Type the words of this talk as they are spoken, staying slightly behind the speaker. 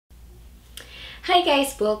Hi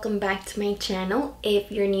guys, welcome back to my channel.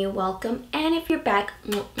 If you're new, welcome, and if you're back,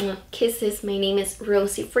 kisses. My name is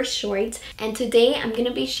Rosy for short, and today I'm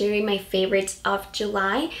gonna be sharing my favorites of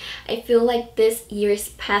July. I feel like this year is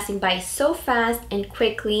passing by so fast and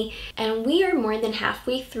quickly, and we are more than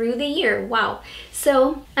halfway through the year. Wow.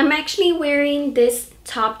 So I'm actually wearing this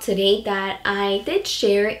top today that I did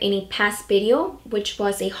share in a past video, which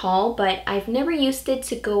was a haul, but I've never used it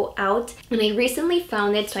to go out, and I recently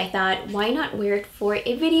found it, so I thought why not wear it for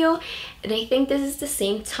a video. And I think this is the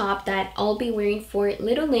same top that I'll be wearing for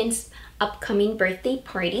little Lynn's upcoming birthday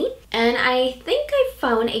party, and I think I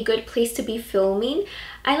found a good place to be filming.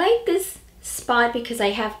 I like this spot because I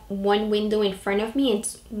have one window in front of me.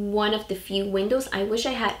 It's one of the few windows. I wish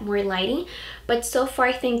I had more lighting, but so far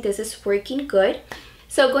I think this is working good.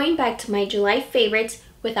 So going back to my July favorites,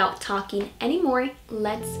 without talking anymore,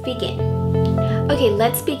 let's begin. Okay,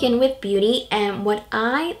 let's begin with beauty, and what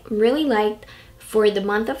I really liked for the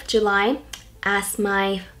month of July as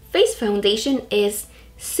my face foundation is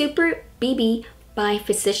Super BB by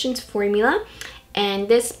Physicians Formula, and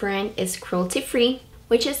this brand is cruelty-free,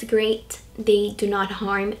 which is great. They do not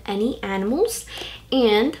harm any animals,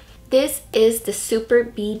 and this is the Super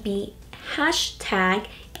BB hashtag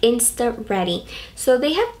Insta Ready. So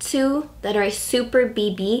they have two that are Super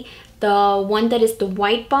BB, the one that is the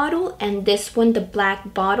white bottle and this one the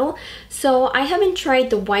black bottle. So I haven't tried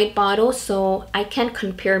the white bottle, so I can't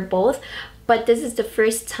compare both, but this is the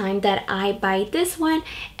first time that I buy this one,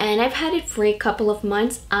 and I've had it for a couple of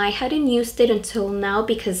months. I hadn't used it until now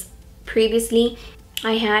because previously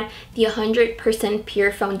I had the 100%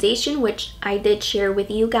 pure foundation, which I did share with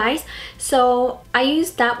you guys. So I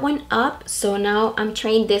used that one up, so now I'm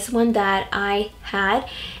trying this one that I had,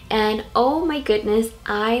 and oh my goodness,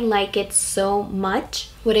 I like it so much.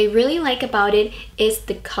 What I really like about it is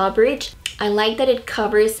the coverage. I like that it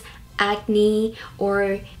covers acne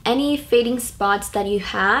or any fading spots that you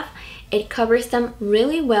have. It covers them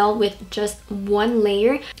really well with just one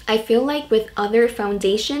layer. I feel like with other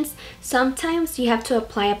foundations, sometimes you have to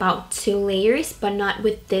apply about 2 layers, but not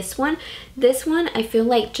with this one. This one, I feel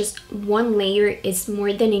like just one layer is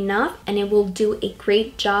more than enough, and it will do a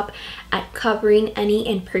great job at covering any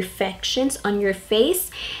imperfections on your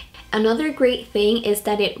face. Another great thing is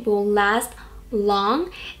that it will last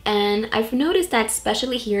long, and I've noticed that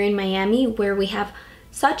especially here in Miami where we have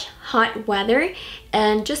such hot weather,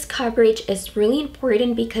 and just coverage is really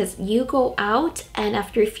important because you go out and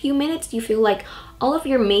after a few minutes you feel like all of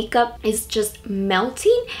your makeup is just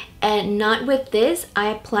melting, and not with this. I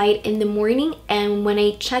apply it in the morning, and when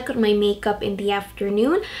I check out my makeup in the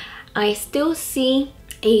afternoon, I still see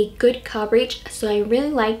a good coverage, so I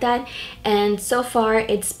really like that. And so far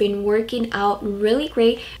it's been working out really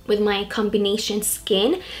great with my combination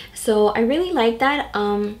skin, so I really like that.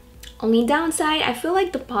 Only downside, I feel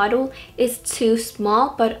like the bottle is too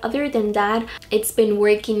small, but other than that, it's been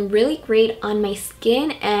working really great on my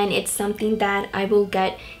skin, and it's something that I will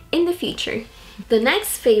get in the future. The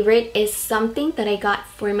next favorite is something that I got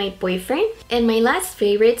for my boyfriend. In my last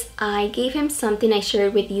favorites, I gave him something. I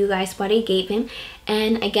shared with you guys what I gave him,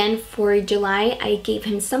 and again for July, I gave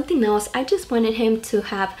him something else. I just wanted him to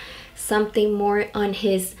have something more on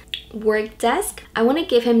his work desk. I want to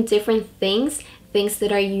give him different things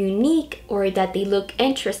that are unique or that they look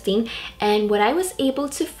interesting, and what I was able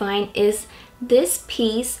to find is this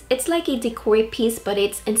piece. It's like a decor piece, but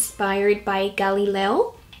it's inspired by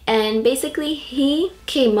Galileo, and basically he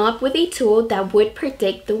came up with a tool that would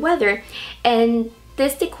predict the weather, and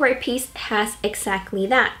this decor piece has exactly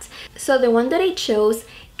that. So the one that I chose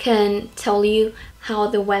can tell you how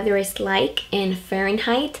the weather is like in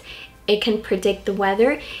Fahrenheit. It can predict the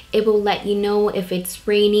weather. It will let you know if it's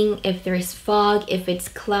raining, if there's fog, if it's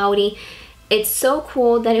cloudy. It's so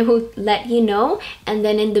cool that it will let you know. And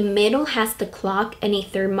then in the middle has the clock and a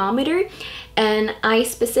thermometer. And I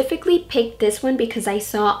specifically picked this one because I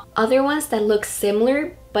saw other ones that look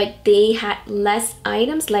similar, but they had less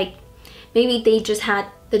items. Like maybe they just had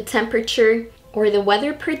the temperature or the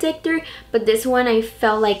weather predictor, but this one I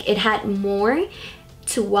felt like it had more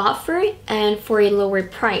to offer and for a lower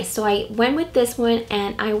price. So I went with this one,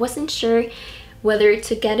 and I wasn't sure whether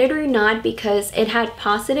to get it or not because it had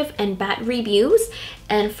positive and bad reviews,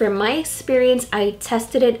 and from my experience I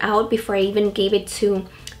tested it out before I even gave it to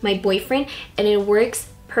my boyfriend, and it works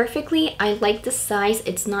perfectly. I like the size.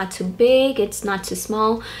 It's not too big, it's not too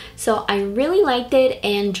small, so I really liked it,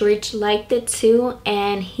 and George liked it too,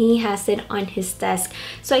 and he has it on his desk.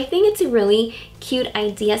 So I think it's a really cute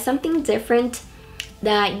idea, something different.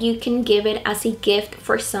 that you can give it as a gift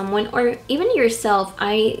for someone or even yourself.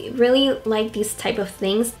 I really like these type of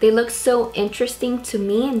things. They look so interesting to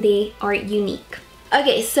me and they are unique.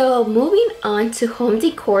 Okay, so moving on to home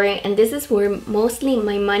decor, and this is where mostly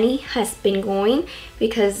my money has been going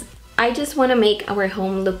because I just want to make our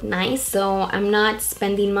home look nice. So I'm not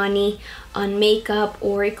spending money on makeup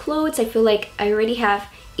or clothes. I feel like I already have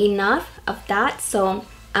enough of that. So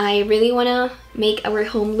I really want to make our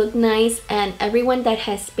home look nice, and everyone that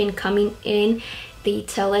has been coming in, they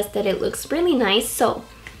tell us that it looks really nice. So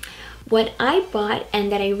what I bought and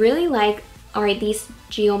that I really like are these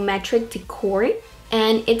geometric decor,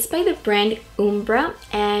 and it's by the brand Umbra,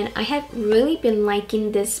 and I have really been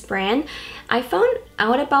liking this brand. I found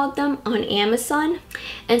out about them on Amazon,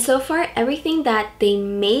 and so far everything that they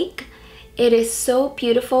make, it is so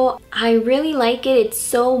beautiful. I really like it. It's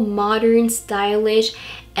so modern, stylish,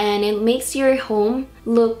 and it makes your home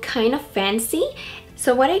look kind of fancy.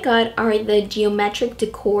 So what I got are the geometric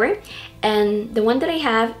decor, and the one that I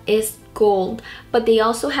have is gold, but they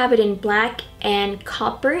also have it in black and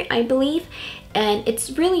copper, I believe, and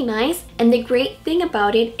it's really nice. And the great thing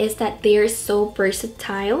about it is that they're so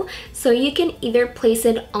versatile, so you can either place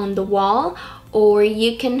it on the wall or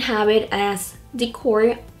you can have it as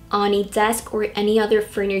decor on a desk or any other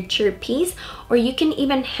furniture piece, or you can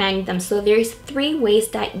even hang them. So there's 3 ways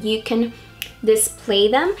that you can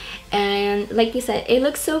display them, and like you said, it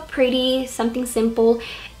looks so pretty, something simple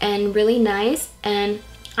and really nice. And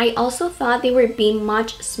I also thought they would be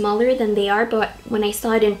much smaller than they are, but when I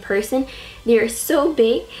saw it in person, they're so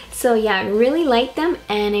big. So yeah, I really like them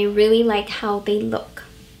and I really like how they look.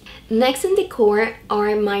 Next in decor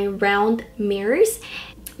are my round mirrors.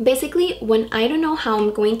 Basically, when I don't know how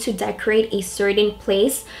I'm going to decorate a certain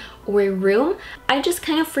place or room, I just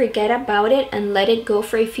kind of forget about it and let it go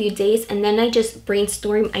for a few days, and then I just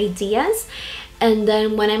brainstorm ideas. And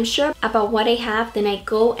then when I'm sure about what I have, then I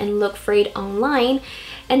go and look for it online.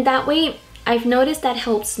 And that way, I've noticed that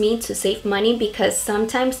helps me to save money, because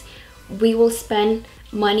sometimes we will spend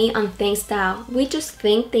money on things that we just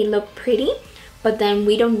think they look pretty, but then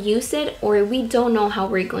we don't use it, or we don't know how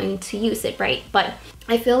we're going to use it, right? But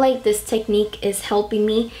I feel like this technique is helping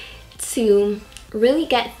me to really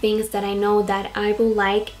get things that I know that I will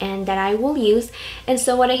like and that I will use. And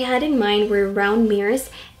so what I had in mind were round mirrors,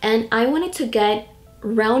 and I wanted to get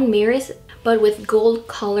round mirrors but with gold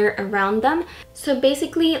color around them, so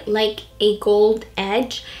basically like a gold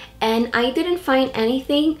edge. And I didn't find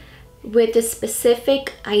anything with the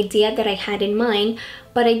specific idea that I had in mind,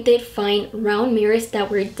 but I did find round mirrors that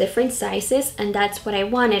were different sizes, and that's what I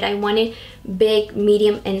wanted. I wanted big,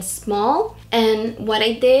 medium, and small. And what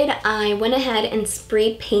I did, I went ahead and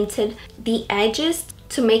spray painted the edges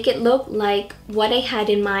to make it look like what I had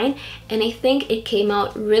in mind, and I think it came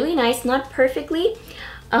out really nice. Not perfectly,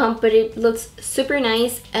 but it looks super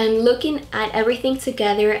nice. And looking at everything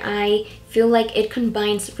together, I feel like it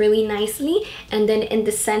combines really nicely. And then in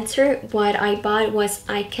the center, what I bought was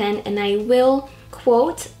 "I can and I will"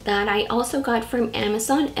 quote that I also got from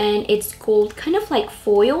Amazon, and it's gold, kind of like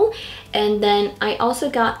foil. And then I also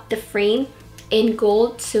got the frame in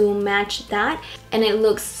gold to match that, and it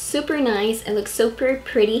looks super nice. It looks super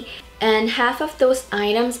pretty. And half of those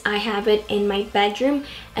items, I have it in my bedroom,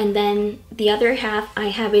 and then the other half I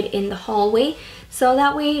have it in the hallway, so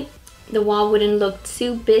that way the wall wouldn't look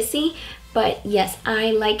too busy. But yes,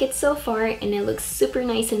 I like it so far, and it looks super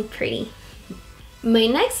nice and pretty. My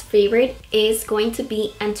next favorite is going to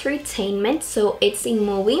be entertainment. So it's a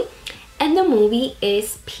movie, and the movie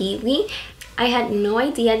is PeeWee. I had no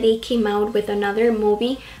idea they came out with another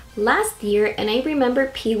movie last year, and I remember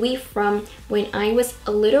PeeWee from when I was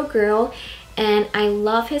a little girl, and I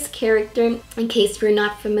love his character. In case you're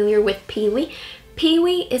not familiar with PeeWee,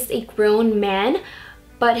 PeeWee is a grown man,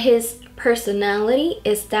 but his personality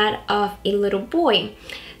is that of a little boy.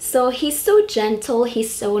 So he's so gentle,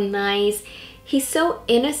 he's so nice, he's so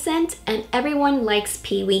innocent, and everyone likes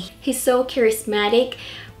PeeWee. He's so charismatic,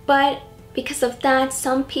 but because of that,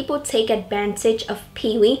 some people take advantage of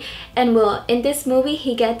PeeWee. And well, in this movie,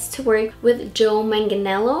 he gets to work with Joe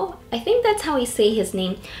Manganiello. I think that's how you say his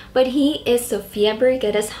name. But he is Sofia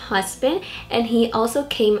Vergara's husband, and he also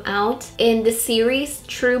came out in the series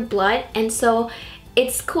True Blood. And so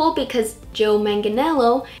it's cool because Joe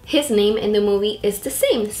Manganiello, his name in the movie is the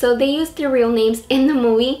same. So they used their real names in the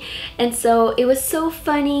movie, and so it was so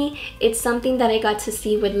funny. It's something that I got to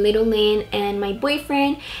see with little Lynn and my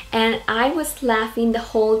boyfriend, and I was laughing the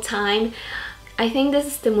whole time. I think this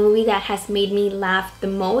is the movie that has made me laugh the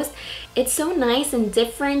most. It's so nice and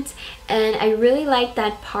different, and I really like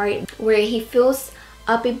that part where he fills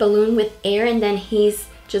up a balloon with air and then he's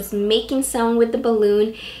just making sound with the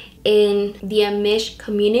balloon in the Amish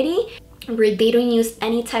community, where they don't use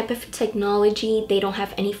any type of technology. They don't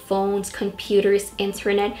have any phones, computers,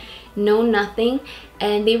 internet, no nothing.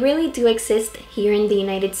 And they really do exist here in the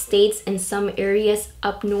United States in some areas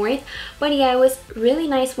up north. But yeah, it was really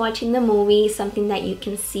nice watching the movie, something that you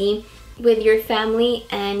can see with your family.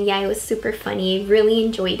 And yeah, it was super funny. Really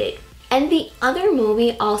enjoyed it. And the other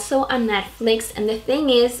movie also on Netflix, and the thing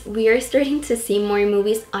is, we are starting to see more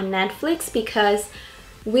movies on Netflix because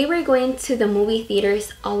we were going to the movie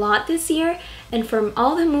theaters a lot this year, and from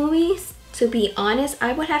all the movies, to be honest,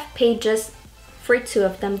 I would have paid just for 2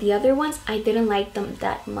 of them. The other ones, I didn't like them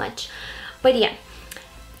that much. But yeah,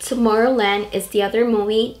 Tomorrowland is the other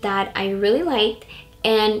movie that I really liked.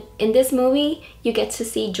 And in this movie, you get to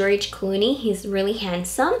see George Clooney. He's really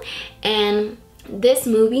handsome. And this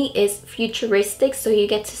movie is futuristic, so you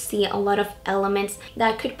get to see a lot of elements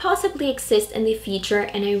that could possibly exist in the future.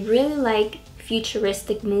 And I really like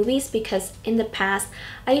futuristic movies because in the past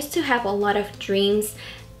I used to have a lot of dreams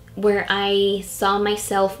where I saw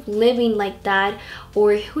myself living like that,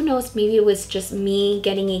 or who knows, maybe it was just me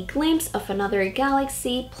getting a glimpse of another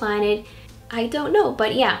galaxy, planet, I don't know.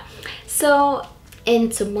 But yeah, so in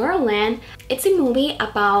Tomorrowland, it's a movie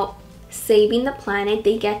about saving the planet.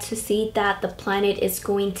 They get to see that the planet is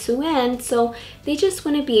going to end, so they just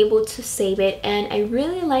want to be able to save it. And I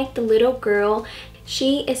really like the little girl.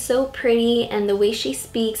 She is so pretty, and the way she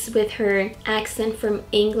speaks with her accent from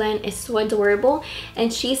England is so adorable.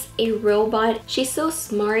 And she's a robot. She's so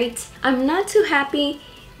smart. I'm not too happy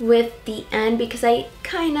with the end because I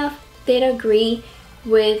kind of did agree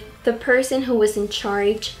with the person who was in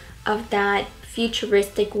charge of that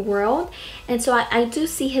futuristic world, and so I do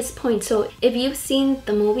see his point. So if you've seen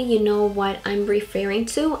the movie, you know what I'm referring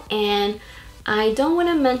to, and I don't want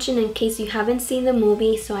to mention in case you haven't seen the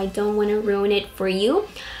movie, so I don't want to ruin it for you.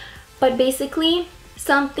 But basically,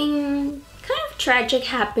 something kind of tragic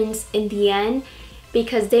happens in the end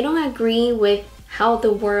because they don't agree with how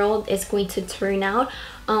the world is going to turn out.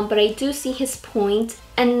 But I do see his point.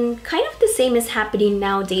 And kind of the same is happening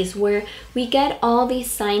nowadays, where we get all these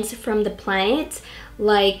signs from the planet,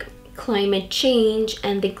 like climate change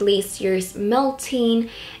and the glaciers melting,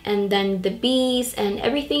 and then the bees, and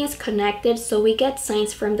everything is connected. So we get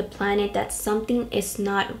signs from the planet that something is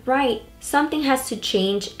not right. Something has to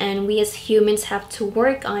change, and we as humans have to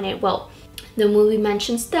work on it. Well, the movie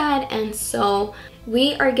mentions that, and so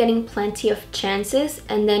we are getting plenty of chances,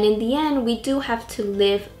 and then in the end we do have to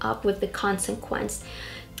live up with the consequence.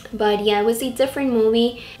 But yeah, it was a different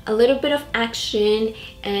movie, a little bit of action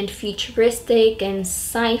and futuristic and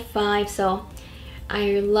sci-fi, so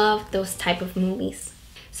I love those type of movies.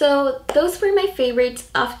 So those were my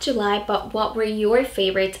favorites of July, but what were your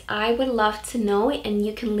favorites? I would love to know, and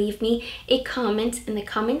you can leave me a comment in the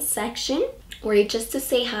comment section, or just to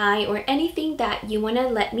say hi, or anything that you want to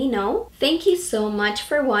let me know. Thank you so much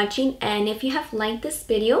for watching, and if you have liked this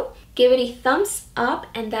video, give it a thumbs up,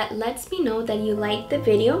 and that lets me know that you liked the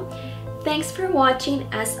video. Thanks for watching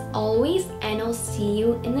as always, and I'll see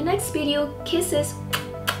you in the next video. Kisses.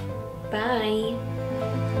 Bye.